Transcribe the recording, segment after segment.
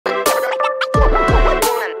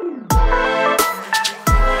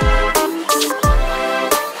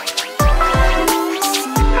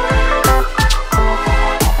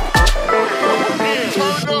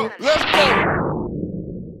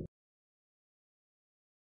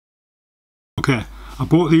Okay, I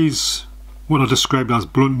bought these, what I described as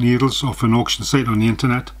blunt needles, off an auction site on the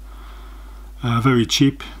internet. Very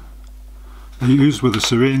cheap. They're used with a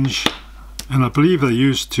syringe, and I believe they're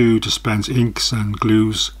used to dispense inks and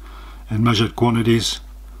glues in measured quantities,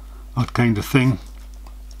 that kind of thing.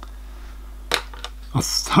 I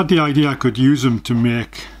had the idea I could use them to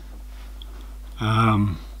make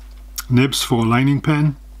nibs for a lining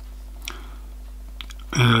pen.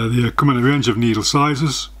 They come in a range of needle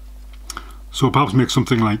sizes, so perhaps make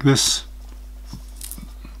something like this.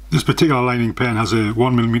 This particular lining pen has a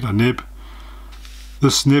 1mm nib.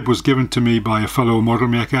 This nib was given to me by a fellow model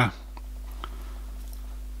maker.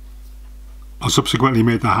 I subsequently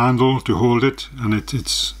made the handle to hold it, and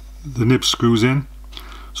the nib screws in.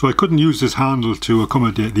 So I couldn't use this handle to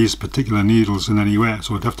accommodate these particular needles in any way,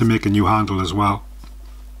 so I'd have to make a new handle as well.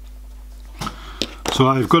 So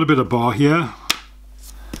I've got a bit of bar here,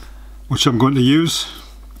 which I'm going to use.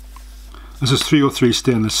 This is 303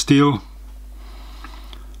 stainless steel.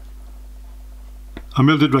 I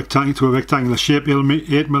milled it to a rectangular shape,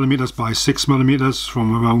 8mm by 6mm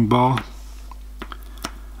from a round bar.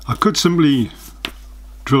 I could simply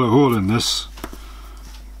drill a hole in this,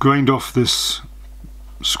 grind off this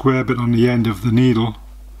square bit on the end of the needle,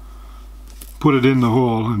 put it in the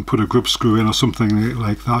hole and put a grip screw in or something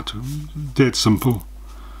like that, dead simple,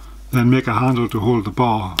 then make a handle to hold the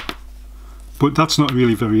bar. But that's not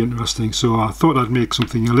really very interesting, so I thought I'd make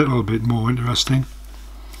something a little bit more interesting.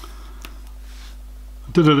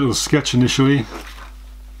 I did a little sketch initially,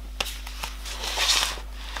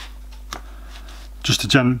 just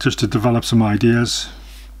to develop some ideas,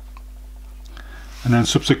 and then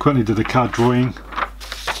subsequently did a CAD drawing.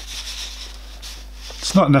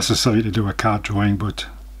 It's not necessary to do a CAD drawing, but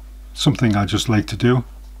something I just like to do.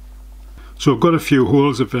 So I've got a few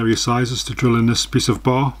holes of various sizes to drill in this piece of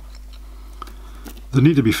bar. They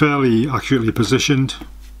need to be fairly accurately positioned.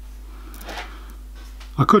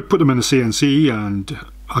 I could put them in a CNC and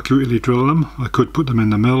accurately drill them. I could put them in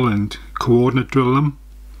the mill and coordinate drill them,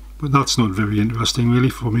 but that's not very interesting really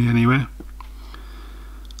for me anyway.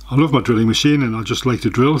 I love my drilling machine and I just like to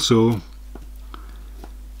drill, so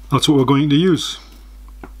that's what we're going to use.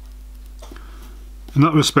 In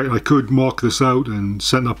that respect, I could mark this out and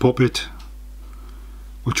center pop it,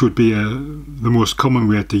 which would be the most common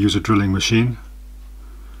way to use a drilling machine.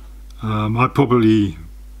 I probably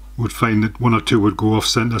would find that one or two would go off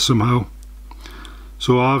center somehow.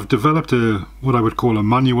 So I've developed what I would call a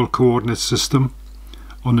manual coordinate system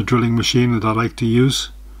on the drilling machine that I like to use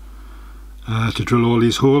to drill all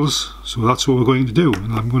these holes. So that's what we're going to do,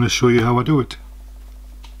 and I'm going to show you how I do it.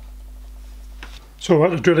 So we're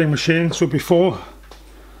at the drilling machine. So before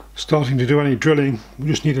starting to do any drilling, we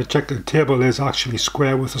just need to check the table is actually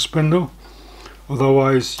square with the spindle,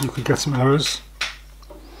 otherwise you could get some errors.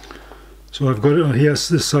 So I've got it on here,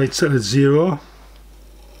 this side set at 0.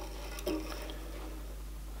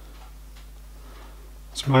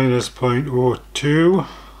 It's minus 0.02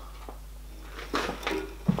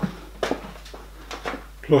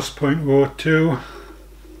 plus 0.02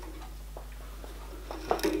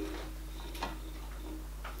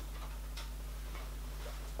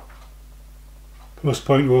 plus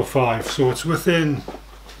 0.05, so it's within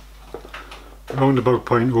around about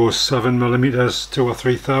 0.07mm, 2 or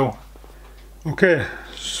 3 thou. Okay,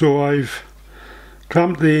 so I've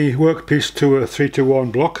clamped the workpiece to a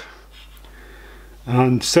 3-to-1 block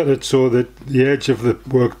and set it so that the edge of the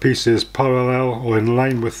workpiece is parallel or in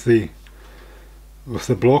line with the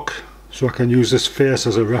block, so I can use this face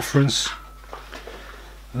as a reference.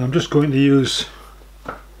 And I'm just going to use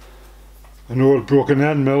an old broken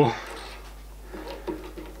end mill,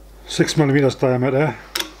 6mm diameter,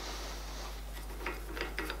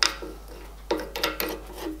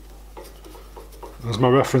 as my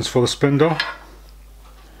reference for the spindle.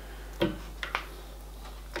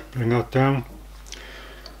 Bring that down,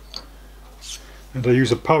 and I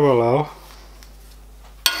use a parallel,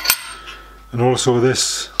 and also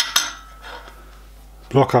this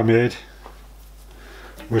block I made,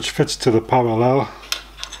 which fits to the parallel.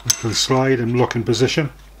 You can slide and lock in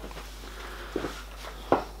position.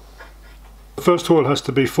 The first hole has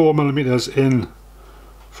to be 4mm in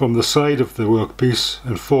from the side of the workpiece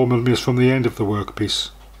and 4mm from the end of the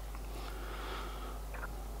workpiece.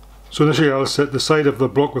 So initially I'll set the side of the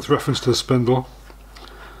block with reference to the spindle.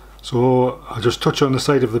 So I just touch on the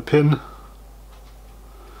side of the pin,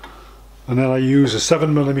 and then I use a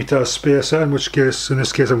 7mm spacer, in this case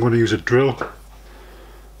I'm going to use a drill.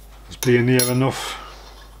 It's being near enough,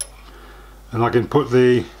 and I can put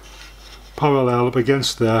the parallel up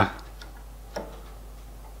against there,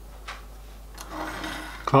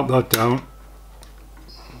 clamp that down,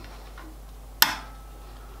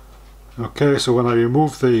 Okay, so when I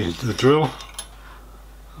remove the drill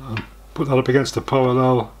and put that up against the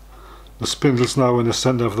parallel, the spindle's now in the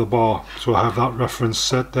centre of the bar, so I have that reference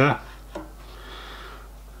set there.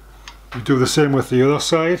 We do the same with the other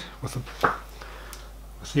side, with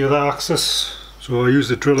the other axis. So I use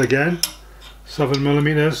the drill again,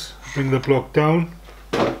 7mm, bring the block down,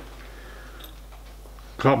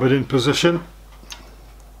 clamp it in position.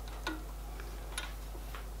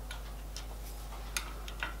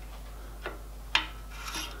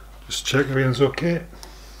 Just check everything's okay.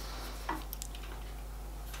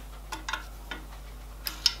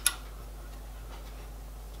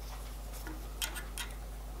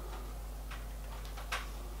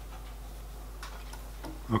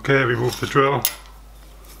 Okay, remove the drill,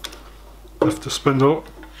 lift the spindle.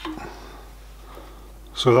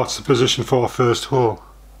 So that's the position for our first hole.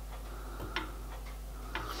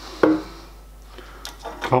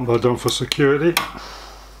 Clamp that down for security.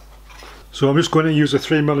 So I'm just going to use a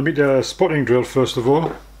 3mm spotting drill first of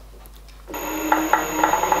all.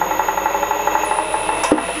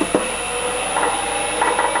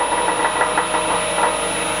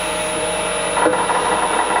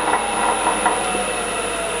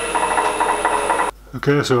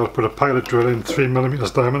 Okay, so I'll put a pilot drill in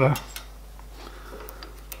 3mm diameter.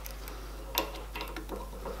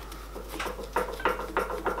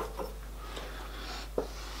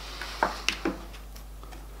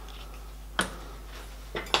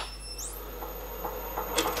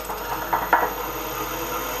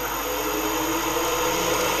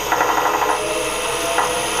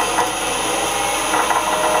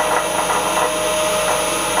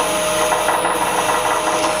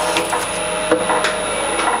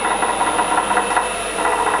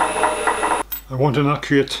 I want an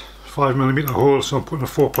accurate 5mm hole, so I'm putting a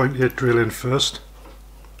 4.8 drill in first.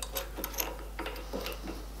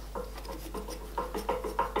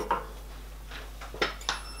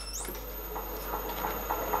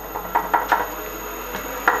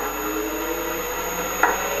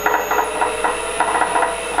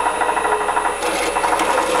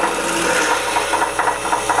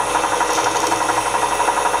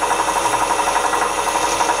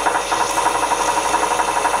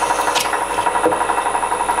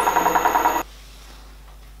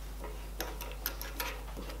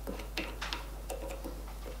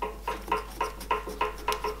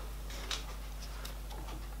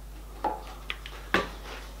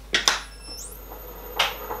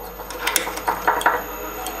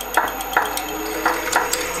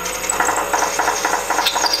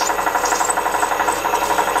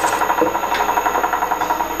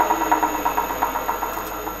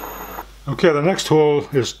 Okay, the next hole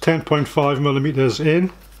is 10.5mm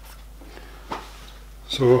in.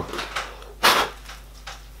 So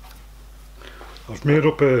I've made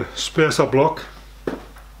up a spacer block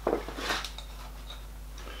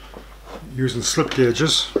using slip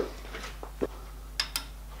gauges.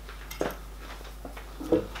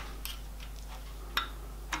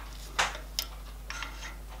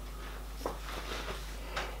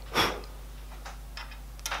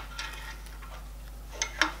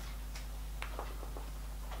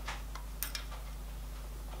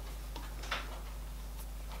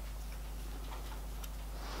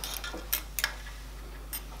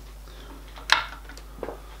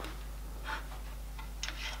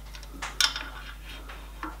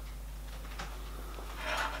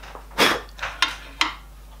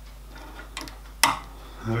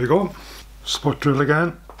 There we go. Spot drill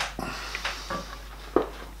again.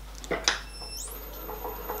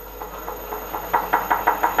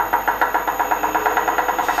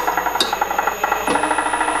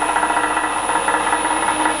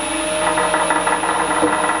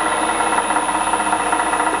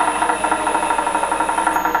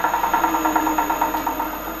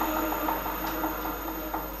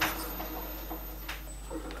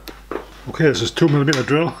 Okay, this is 2mm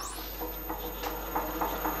drill.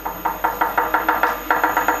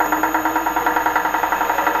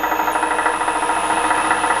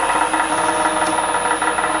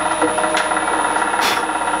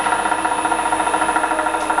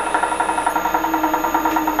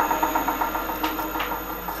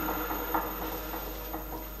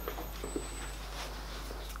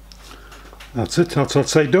 That's it, that's that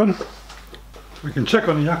side done. We can check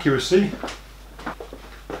on the accuracy.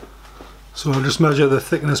 So I'll just measure the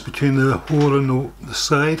thickness between the hole and the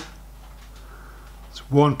side. It's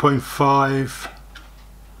 1.5,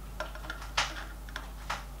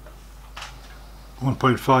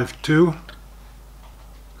 1.52.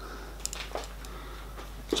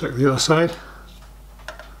 Check the other side.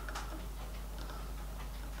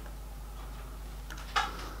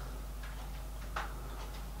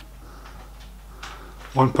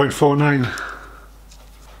 1.49.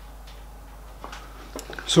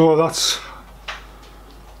 So that's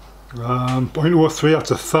 0.03,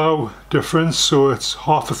 that's a thou difference, so it's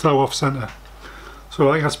half a thou off centre. So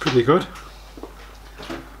I think that's pretty good.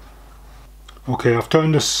 Okay, I've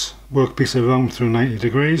turned this workpiece around through 90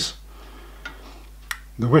 degrees.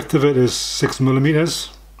 The width of it is 6mm.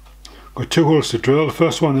 Got two holes to drill. The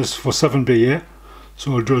first one is for 7BA,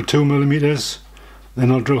 so I'll drill 2mm.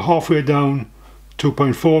 Then I'll drill halfway down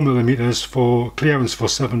 2.4mm for clearance for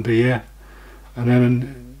 7BA, and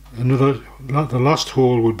then the last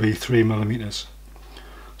hole would be 3mm.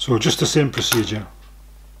 So just the same procedure.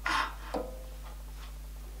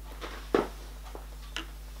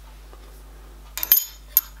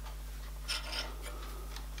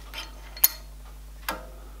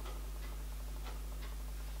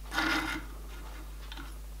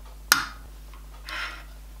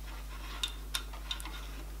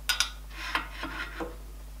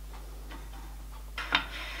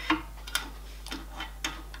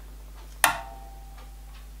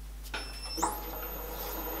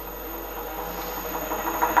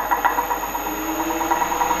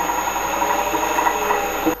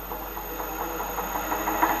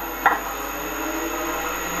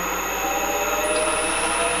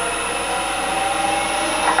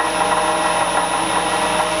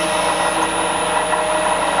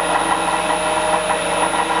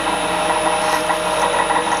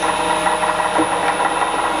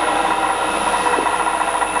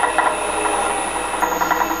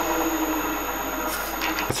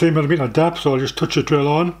 A 3mm depth, so I'll just touch a drill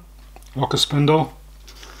on, lock a spindle,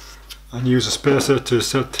 and use a spacer to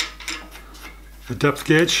set the depth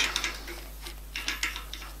gauge.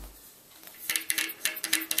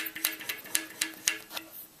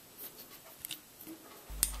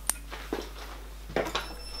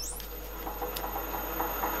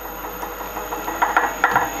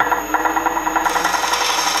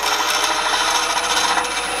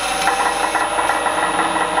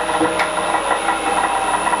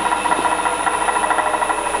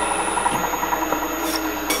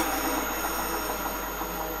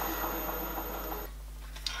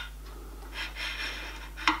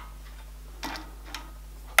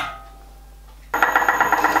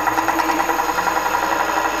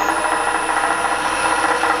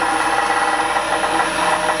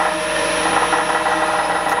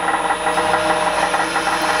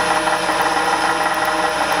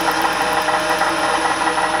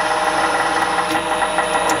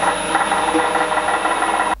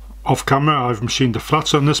 Off camera I've machined the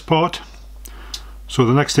flats on this part, so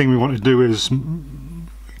the next thing we want to do is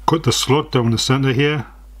cut the slot down the centre here.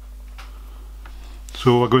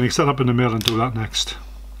 So we're going to set up in the mill and do that next.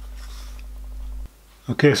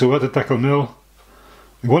 Okay, so we're at the Deckel mill.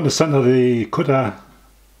 We want to centre the cutter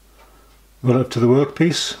relative to the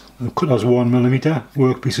workpiece. The cutter's 1mm,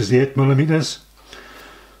 workpiece is 8mm.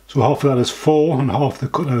 So half of that is 4 and half the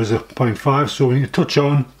cutter is a 0.5, so we need to touch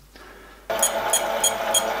on.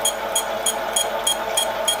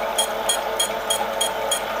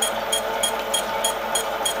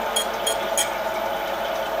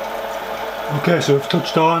 Okay, so we've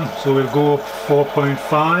touched on, so we'll go up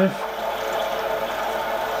 4.5.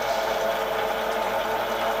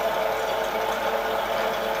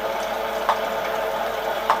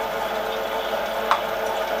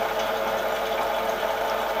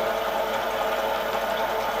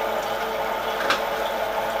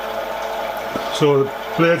 So the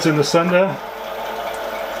blade's in the centre.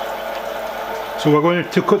 So we're going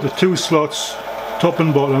to cut the two slots, top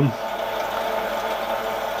and bottom.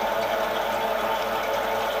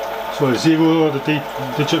 So I zero the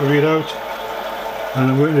digital readout, and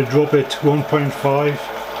I'm going to drop it 1.5.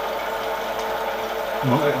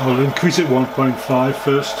 I'll increase it 1.5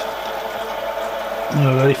 first, and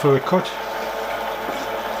I'm ready for a cut.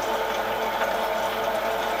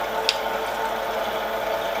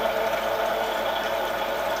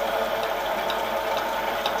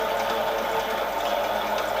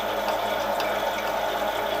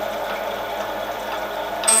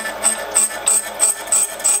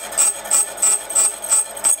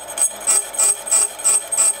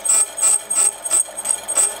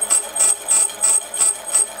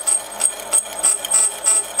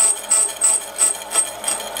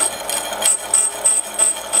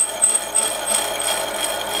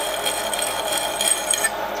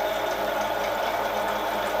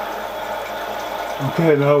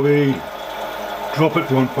 Okay, now we drop it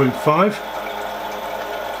 1.5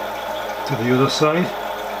 to the other side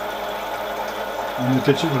on the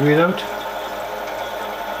digital readout.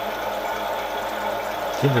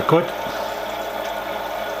 Take a cut.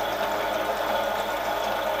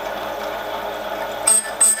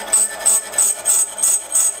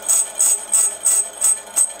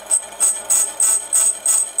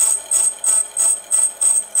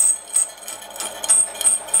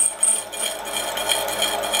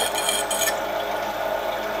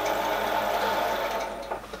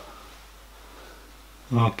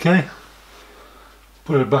 Okay,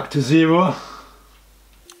 put it back to 0.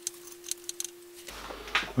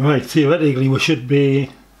 Right, theoretically we should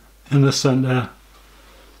be in the centre.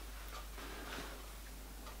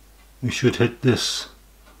 We should hit this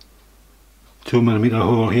 2mm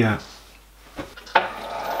hole here.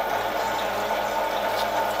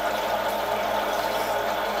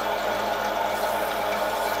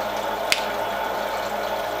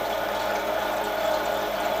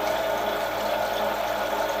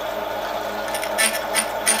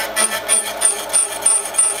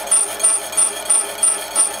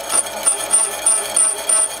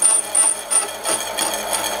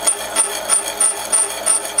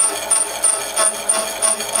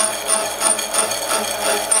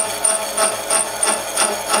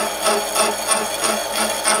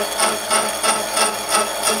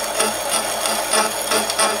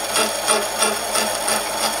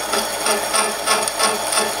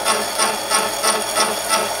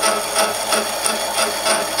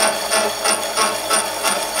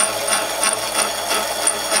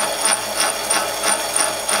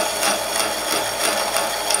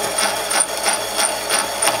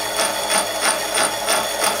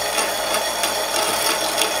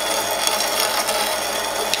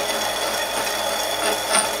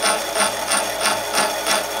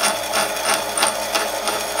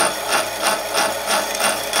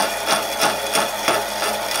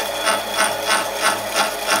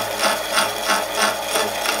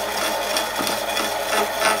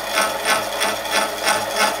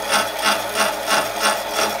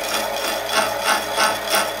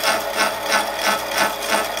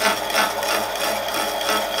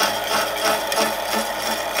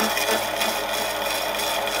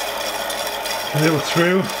 Nail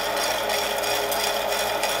through.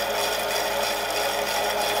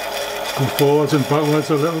 Let's go forwards and backwards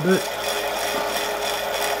a little bit.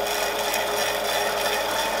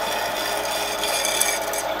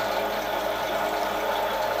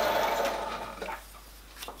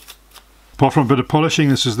 Apart from a bit of polishing,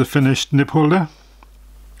 this is the finished nib holder.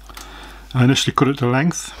 I initially cut it to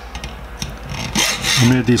length. I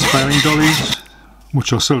made these filing dollies,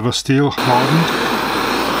 which are silver steel hardened.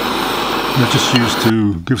 They're just used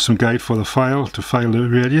to give some guide for the file to file the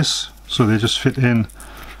radius, so they just fit in,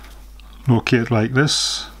 locate like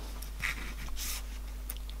this,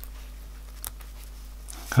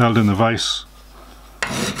 held in the vise,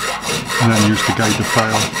 and then used to guide the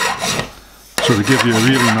file. So they give you a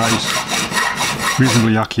really nice,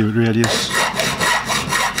 reasonably accurate radius.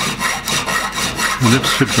 The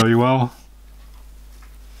nibs fit very well.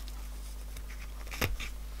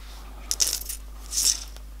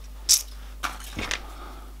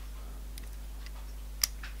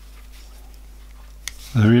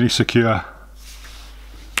 They're really secure,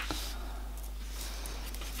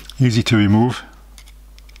 easy to remove.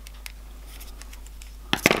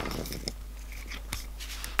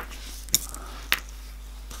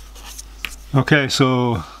 Okay,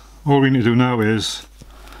 so all we need to do now is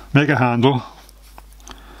make a handle,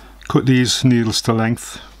 cut these needles to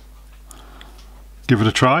length, give it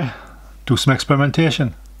a try, do some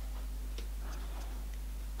experimentation.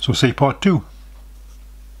 So see part 2.